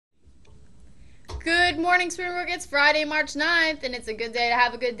Good morning, Springbrook. It's Friday, March 9th, and it's a good day to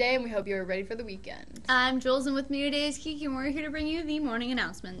have a good day, and we hope you're ready for the weekend. I'm Jules, and with me today is Kiki, and we're here to bring you the morning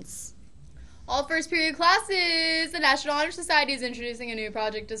announcements. All first period classes. The National Honor Society is introducing a new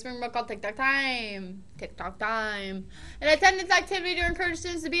project to Springbrook called TikTok Time. TikTok Time. An attendance activity to encourage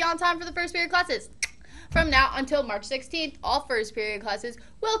students to be on time for the first period classes. From now until March 16th, all first period classes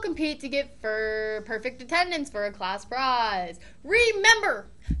will compete to get perfect attendance for a class prize. Remember,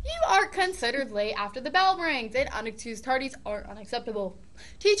 you are considered late after the bell rings, and unexcused tardies are unacceptable.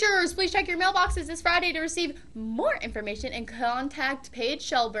 Teachers, please check your mailboxes this Friday to receive more information and contact Paige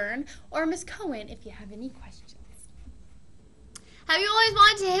Shelburne or Miss Cohen if you have any questions. Have you always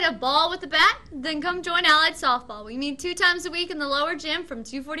wanted to hit a ball with a bat? Then come join Allied Softball. We meet 2 times a week in the lower gym from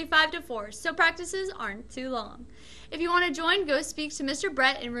 2:45 to 4, so practices aren't too long. If you want to join, go speak to Mr.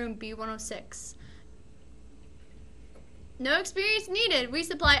 Brett in room B106. No experience needed. We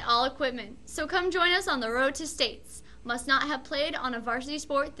supply all equipment. So come join us on the road to states. Must not have played on a varsity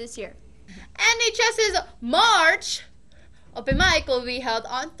sport this year. NHS's March Open mic will be held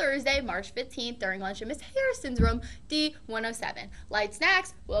on Thursday, March 15th during lunch in Miss Harrison's room, D107. Light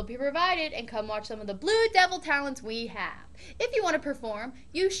snacks will be provided, and come watch some of the Blue Devil talents we have. If you want to perform,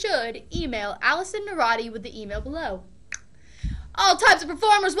 you should email Allison Narati with the email below. All types of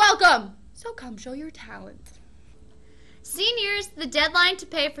performers welcome, so come show your talent. Seniors, the deadline to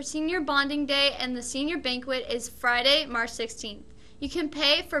pay for Senior Bonding Day and the Senior Banquet is Friday, March 16th. You can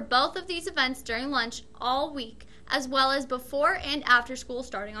pay for both of these events during lunch all week, as well as before and after school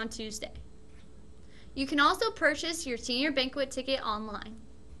starting on Tuesday. You can also purchase your Senior Banquet ticket online.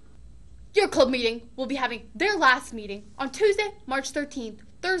 Your club meeting will be having their last meeting on Tuesday, March 13th,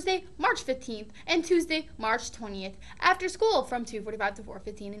 Thursday, March 15th, and Tuesday, March 20th, after school from 2:45 to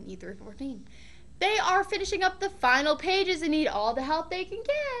 4:15 in E314. They are finishing up the final pages and need all the help they can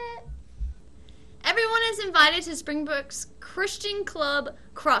get. Everyone is invited to Springbrook's Christian Club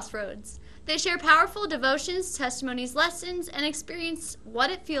Crossroads. They share powerful devotions, testimonies, lessons, and experience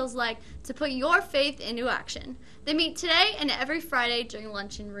what it feels like to put your faith into action. They meet today and every Friday during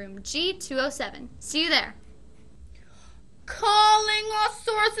lunch in room G207. See you there. Calling all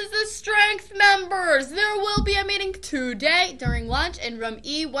Sources of Strength members. There will be a meeting today during lunch in room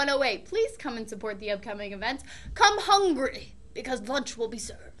E108. Please come and support the upcoming events. Come hungry, because lunch will be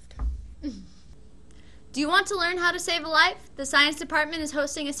served. Do you want to learn how to save a life? The Science Department is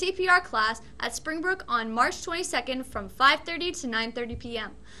hosting a CPR class at Springbrook on March 22nd from 5:30 to 9:30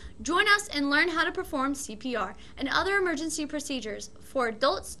 p.m. Join us and learn how to perform CPR and other emergency procedures for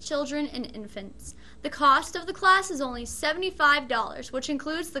adults, children, and infants. The cost of the class is only $75, which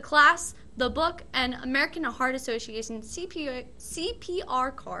includes the class, the book, and American Heart Association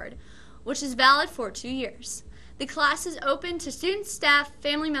CPR card, which is valid for 2 years. The class is open to students, staff,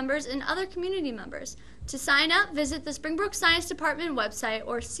 family members, and other community members. To sign up, visit the Springbrook Science Department website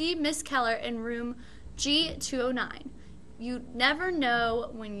or see Miss Keller in room G209. You never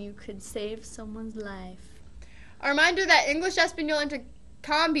know when you could save someone's life. A reminder that English Espanol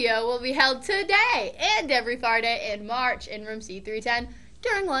Intercambio will be held today and every Friday in March in room C310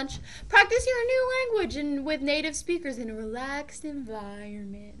 during lunch. Practice your new language and with native speakers in a relaxed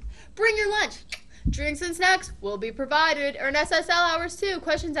environment. Bring your lunch. Drinks and snacks will be provided. Earn SSL hours too.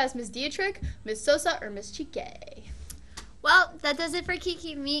 Questions ask Ms. Dietrich, Ms. Sosa, or Ms. Chique. Well, that does it for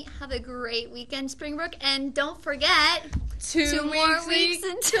Kiki and me. Have a great weekend, Springbrook, and don't forget, 2 more weeks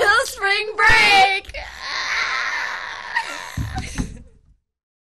until spring break.